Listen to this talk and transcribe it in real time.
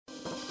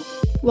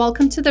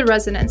Welcome to The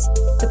Resonance,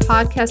 the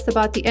podcast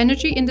about the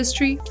energy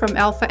industry from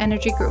Alpha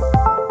Energy Group.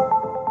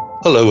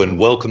 Hello and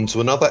welcome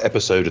to another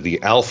episode of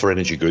the Alpha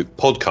Energy Group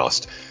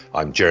podcast.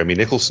 I'm Jeremy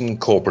Nicholson,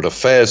 Corporate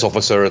Affairs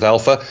Officer at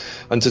Alpha,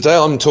 and today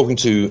I'm talking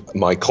to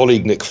my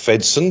colleague Nick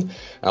Fedson,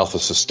 Alpha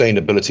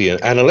Sustainability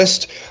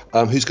Analyst,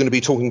 who's going to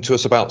be talking to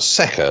us about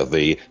SECA,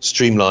 the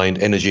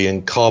Streamlined Energy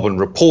and Carbon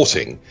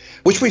Reporting,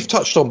 which we've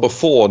touched on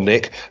before,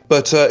 Nick,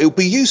 but it'll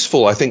be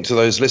useful, I think, to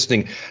those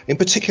listening, in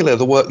particular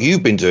the work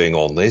you've been doing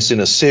on this in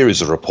a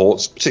series of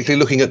reports, particularly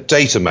looking at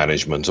data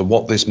management and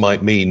what this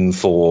might mean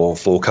for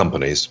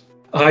companies.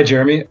 Hi,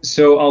 Jeremy.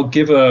 So I'll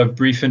give a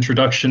brief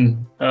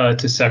introduction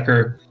to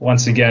SECA.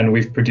 Once again,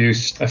 we've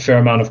produced a fair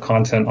amount of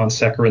content on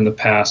SECA in the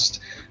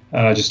past,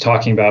 just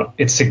talking about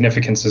its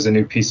significance as a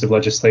new piece of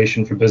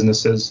legislation for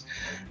businesses.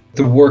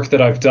 The work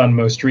that I've done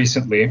most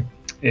recently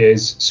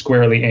is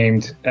squarely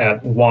aimed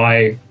at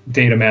why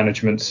data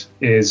management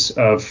is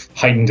of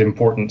heightened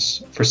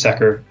importance for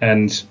SECA,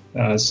 and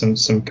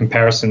some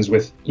comparisons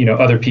with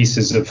other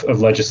pieces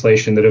of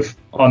legislation that have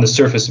on the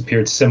surface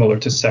appeared similar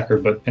to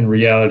SECA, but in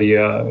reality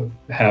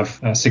have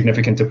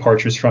significant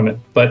departures from it.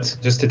 But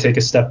just to take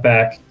a step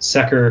back,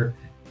 SECA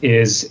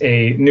is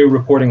a new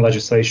reporting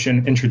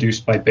legislation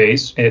introduced by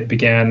BEIS. It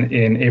began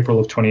in April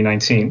of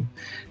 2019.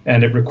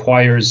 And it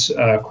requires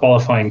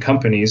qualifying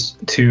companies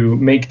to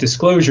make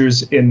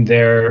disclosures in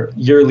their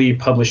yearly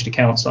published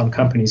accounts on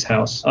Companies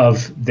House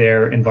of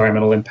their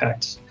environmental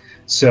impacts.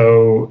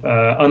 So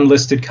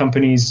unlisted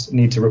companies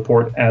need to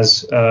report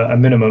as a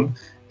minimum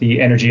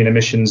the energy and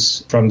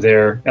emissions from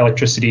their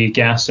electricity,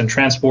 gas, and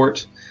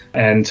transport.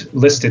 And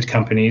listed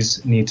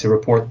companies need to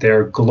report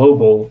their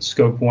global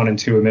Scope 1 and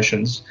 2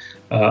 emissions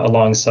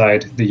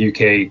alongside the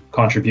UK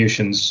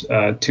contributions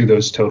to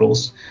those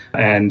totals.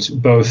 And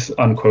both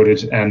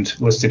unquoted and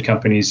listed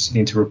companies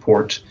need to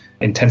report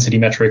intensity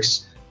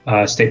metrics,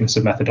 statements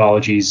of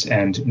methodologies,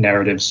 and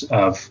narratives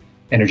of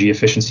energy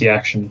efficiency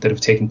action that have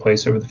taken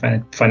place over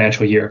the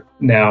financial year.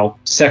 Now,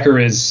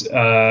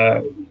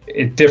 SECA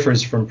it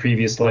differs from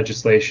previous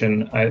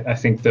legislation. I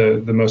think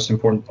the most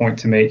important point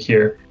to make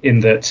here in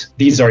that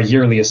these are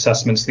yearly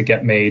assessments that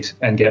get made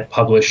and get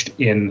published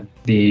in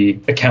the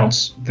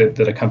accounts that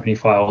a company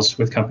files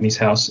with Companies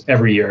House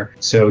every year.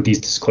 So these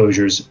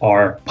disclosures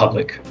are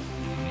public.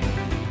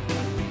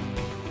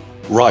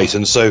 Right,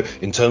 and so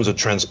in terms of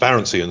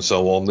transparency and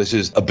so on, this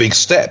is a big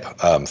step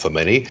for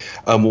many.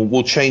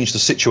 We'll change the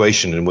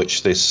situation in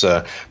which this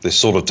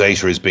sort of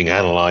data is being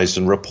analysed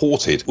and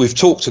reported. We've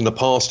talked in the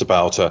past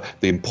about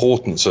the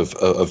importance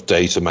of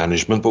data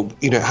management, but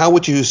how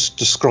would you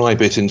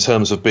describe it in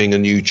terms of being a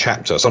new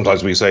chapter?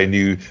 Sometimes we say a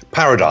new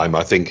paradigm,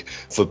 I think,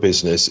 for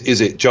business. Is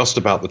it just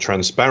about the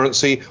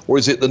transparency, or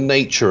is it the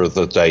nature of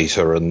the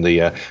data and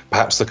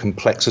perhaps the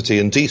complexity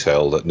and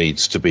detail that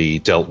needs to be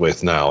dealt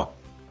with now?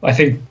 I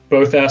think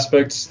both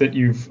aspects that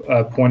you've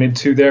pointed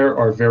to there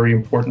are very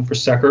important for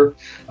SECA.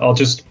 I'll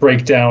just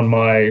break down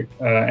my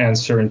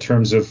answer in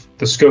terms of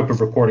the scope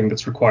of reporting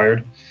that's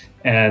required,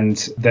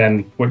 and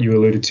then what you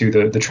alluded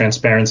to, the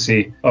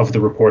transparency of the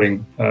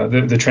reporting,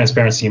 the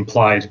transparency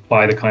implied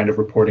by the kind of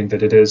reporting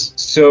that it is.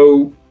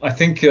 So I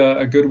think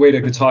a good way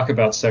to talk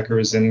about SECA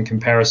is in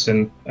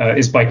comparison,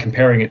 is by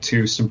comparing it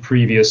to some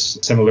previous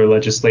similar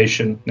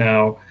legislation.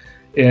 Now,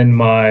 in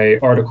my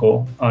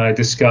article, I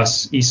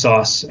discuss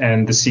ESOS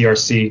and the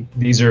CRC.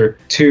 These are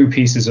two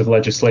pieces of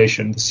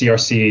legislation. The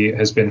CRC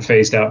has been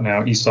phased out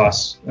now.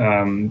 ESOS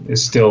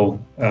is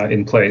still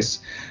in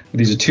place.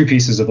 These are two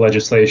pieces of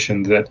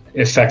legislation that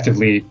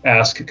effectively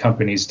ask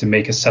companies to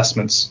make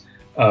assessments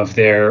of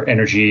their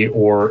energy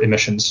or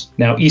emissions.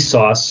 Now,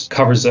 ESOS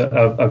covers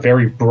a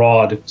very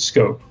broad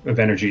scope of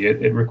energy.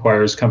 It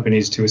requires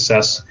companies to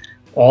assess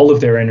all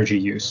of their energy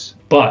use,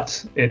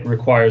 but it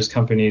requires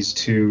companies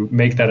to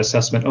make that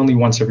assessment only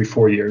once every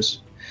 4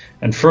 years.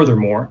 And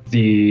furthermore,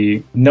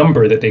 the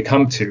number that they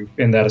come to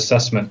in that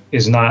assessment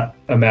is not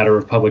a matter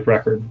of public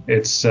record.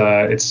 It's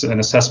an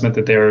assessment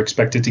that they're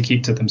expected to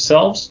keep to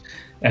themselves,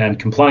 and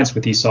compliance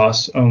with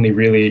ESOS only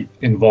really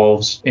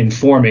involves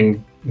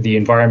informing the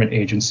Environment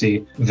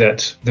Agency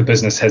that the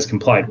business has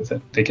complied with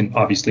it. They can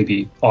obviously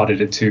be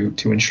audited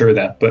to ensure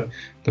that. But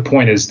the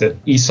point is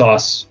that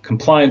ESOS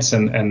compliance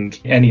and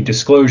any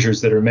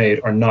disclosures that are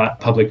made are not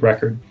public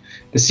record.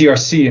 The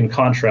CRC, in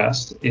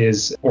contrast,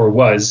 is or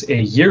was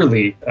a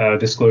yearly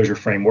disclosure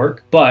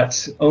framework,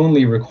 but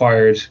only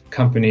required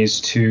companies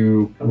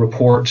to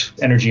report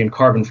energy and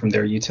carbon from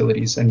their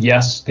utilities. And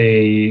yes,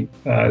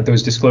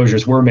 those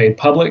disclosures were made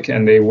public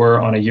and they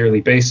were on a yearly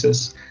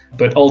basis.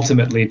 But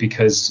ultimately,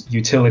 because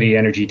utility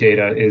energy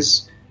data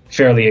is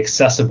fairly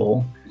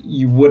accessible,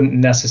 you wouldn't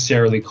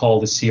necessarily call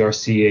the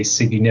CRC a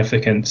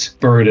significant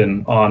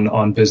burden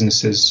on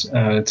businesses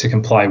to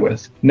comply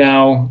with.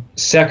 Now,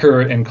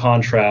 SECA, in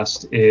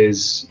contrast,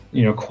 is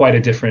quite a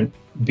different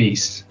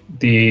beast.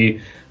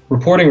 The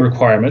reporting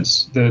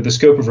requirements, the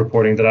scope of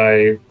reporting that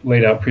I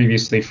laid out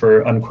previously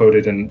for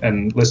unquoted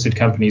and listed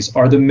companies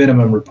are the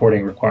minimum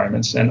reporting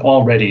requirements. And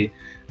already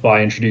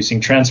by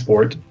introducing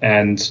transport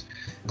and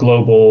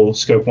global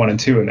scope 1 and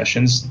 2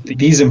 emissions.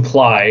 These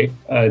imply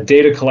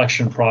data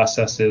collection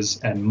processes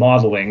and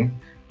modeling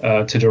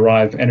to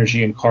derive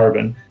energy and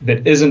carbon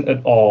that isn't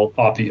at all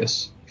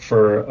obvious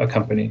for a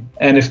company.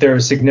 And if there are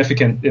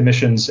significant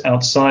emissions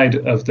outside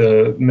of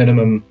the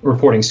minimum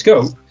reporting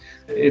scope,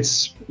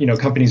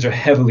 companies are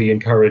heavily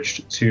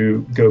encouraged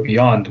to go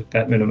beyond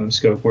that minimum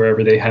scope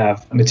wherever they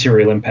have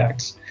material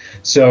impacts.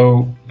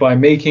 So by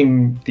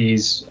making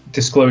these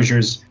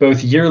disclosures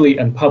both yearly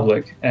and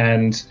public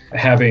and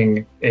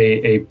having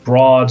a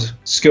broad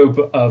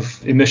scope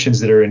of emissions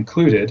that are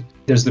included,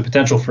 there's the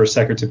potential for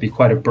SECR to be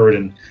quite a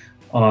burden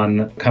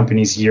on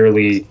companies'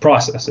 yearly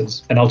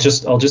processes. And I'll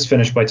just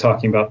finish by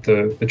talking about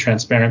the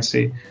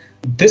transparency.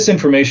 This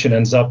information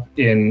ends up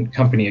in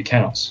company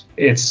accounts.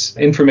 It's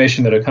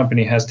information that a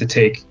company has to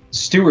take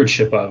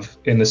stewardship of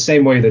in the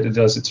same way that it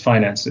does its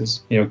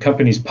finances.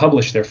 Companies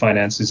publish their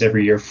finances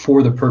every year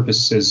for the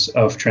purposes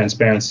of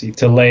transparency,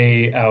 to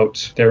lay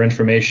out their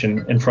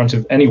information in front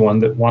of anyone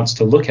that wants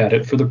to look at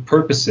it for the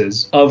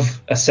purposes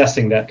of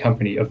assessing that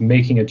company, of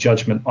making a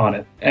judgment on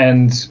it.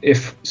 And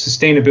if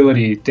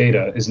sustainability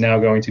data is now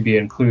going to be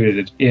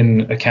included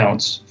in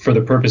accounts for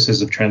the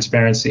purposes of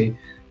transparency,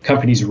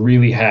 companies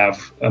really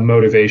have a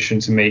motivation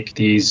to make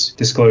these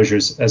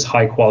disclosures as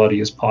high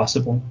quality as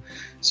possible.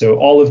 So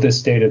all of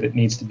this data that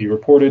needs to be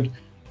reported,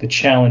 the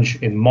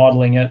challenge in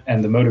modeling it,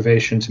 and the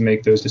motivation to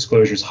make those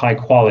disclosures high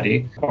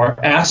quality are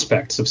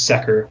aspects of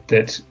SECR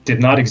that did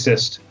not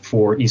exist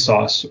for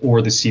ESOS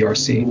or the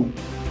CRC.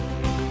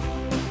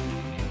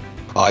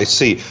 I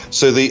see.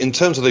 So in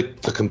terms of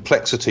the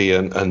complexity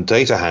and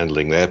data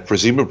handling there,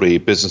 presumably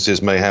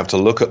businesses may have to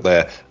look at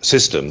their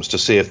systems to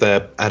see if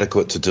they're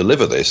adequate to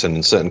deliver this. And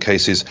in certain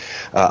cases,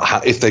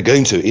 if they're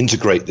going to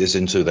integrate this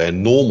into their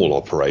normal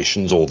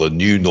operations or the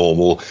new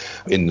normal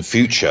in the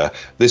future,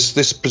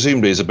 this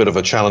presumably is a bit of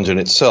a challenge in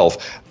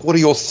itself. What are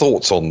your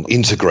thoughts on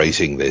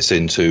integrating this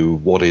into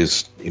what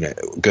is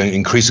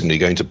increasingly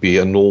going to be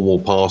a normal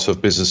part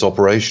of business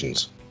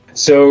operations?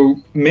 So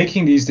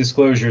making these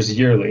disclosures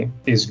yearly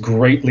is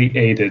greatly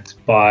aided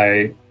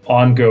by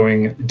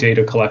ongoing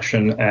data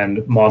collection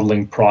and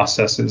modeling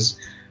processes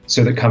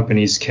so that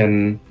companies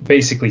can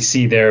basically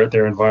see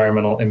their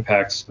environmental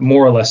impacts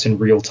more or less in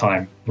real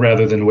time,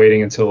 rather than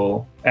waiting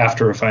until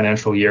after a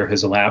financial year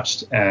has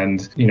elapsed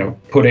and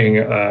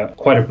putting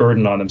quite a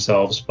burden on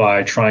themselves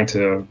by trying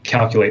to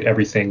calculate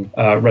everything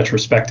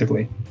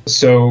retrospectively.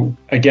 So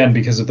again,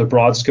 because of the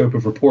broad scope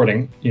of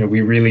reporting,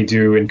 we really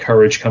do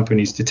encourage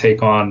companies to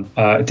take on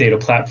data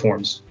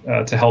platforms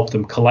to help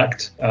them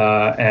collect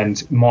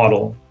and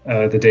model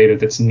the data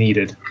that's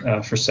needed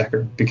for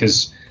SECR.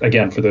 Because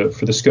again, for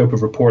the scope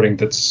of reporting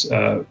that's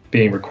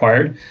being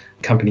required,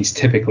 companies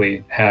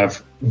typically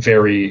have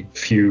very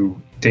few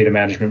data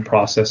management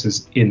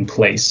processes in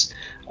place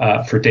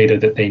for data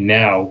that they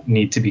now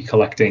need to be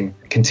collecting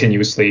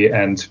continuously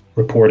and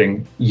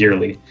reporting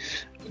yearly.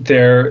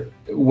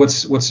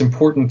 What's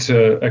important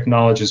to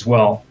acknowledge as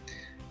well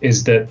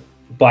is that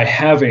by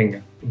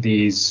having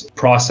these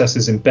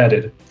processes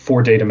embedded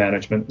for data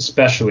management,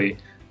 especially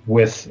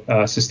with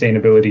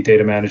sustainability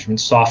data management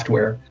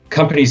software,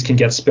 companies can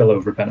get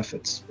spillover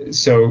benefits.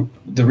 So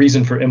the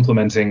reason for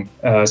implementing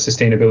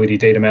sustainability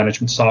data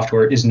management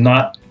software is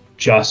not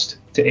just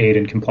to aid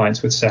in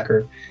compliance with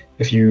SECR.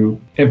 If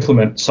you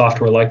implement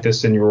software like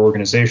this in your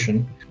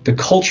organization, the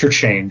culture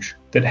change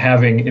that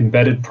having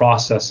embedded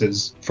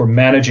processes for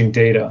managing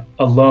data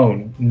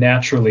alone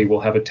naturally will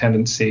have a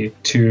tendency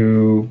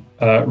to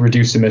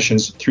reduce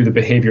emissions through the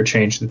behavior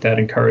change that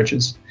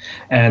encourages.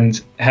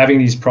 And having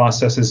these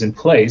processes in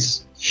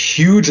place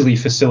hugely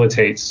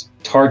facilitates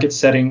target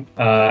setting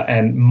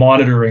and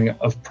monitoring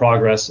of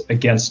progress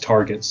against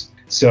targets.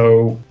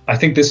 So I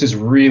think this is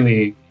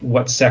really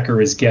what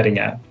SECR is getting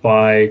at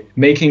by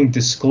making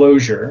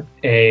disclosure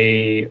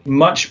a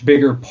much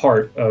bigger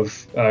part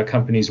of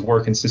companies'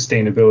 work in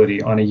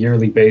sustainability on a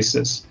yearly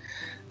basis.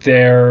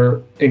 They're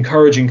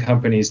encouraging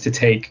companies to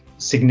take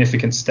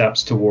significant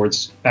steps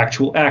towards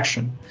actual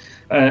action.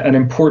 An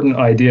important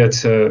idea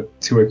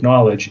to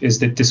acknowledge is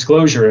that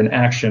disclosure and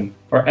action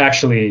are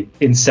actually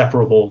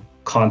inseparable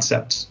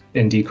concepts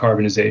in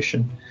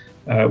decarbonization.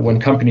 When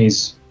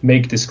companies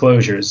make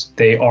disclosures,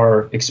 they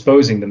are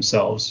exposing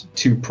themselves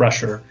to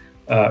pressure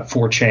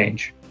for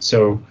change.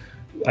 So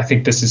I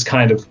think this is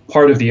kind of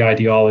part of the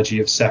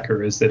ideology of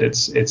SECR, is that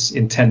it's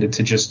intended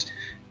to just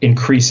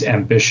increase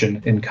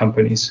ambition in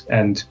companies.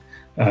 And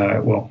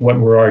what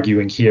we're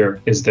arguing here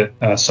is that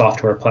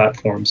software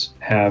platforms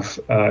have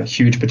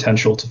huge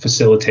potential to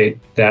facilitate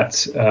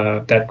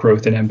that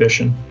growth and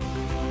ambition.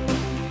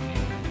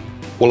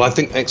 Well, I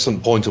think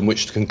excellent point on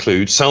which to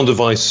conclude. Sound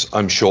advice,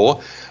 I'm sure,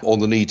 on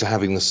the need to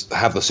have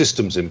the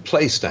systems in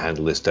place to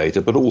handle this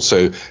data, but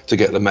also to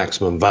get the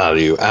maximum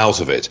value out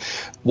of it.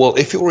 Well,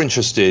 if you're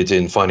interested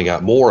in finding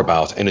out more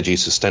about energy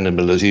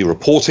sustainability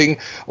reporting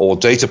or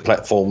data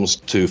platforms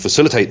to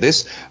facilitate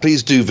this,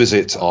 please do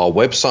visit our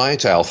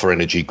website,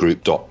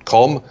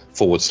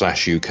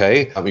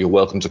 alphaenergygroup.com/UK. You're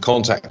welcome to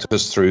contact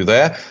us through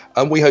there,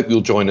 and we hope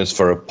you'll join us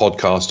for a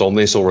podcast on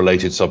this or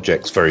related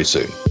subjects very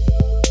soon.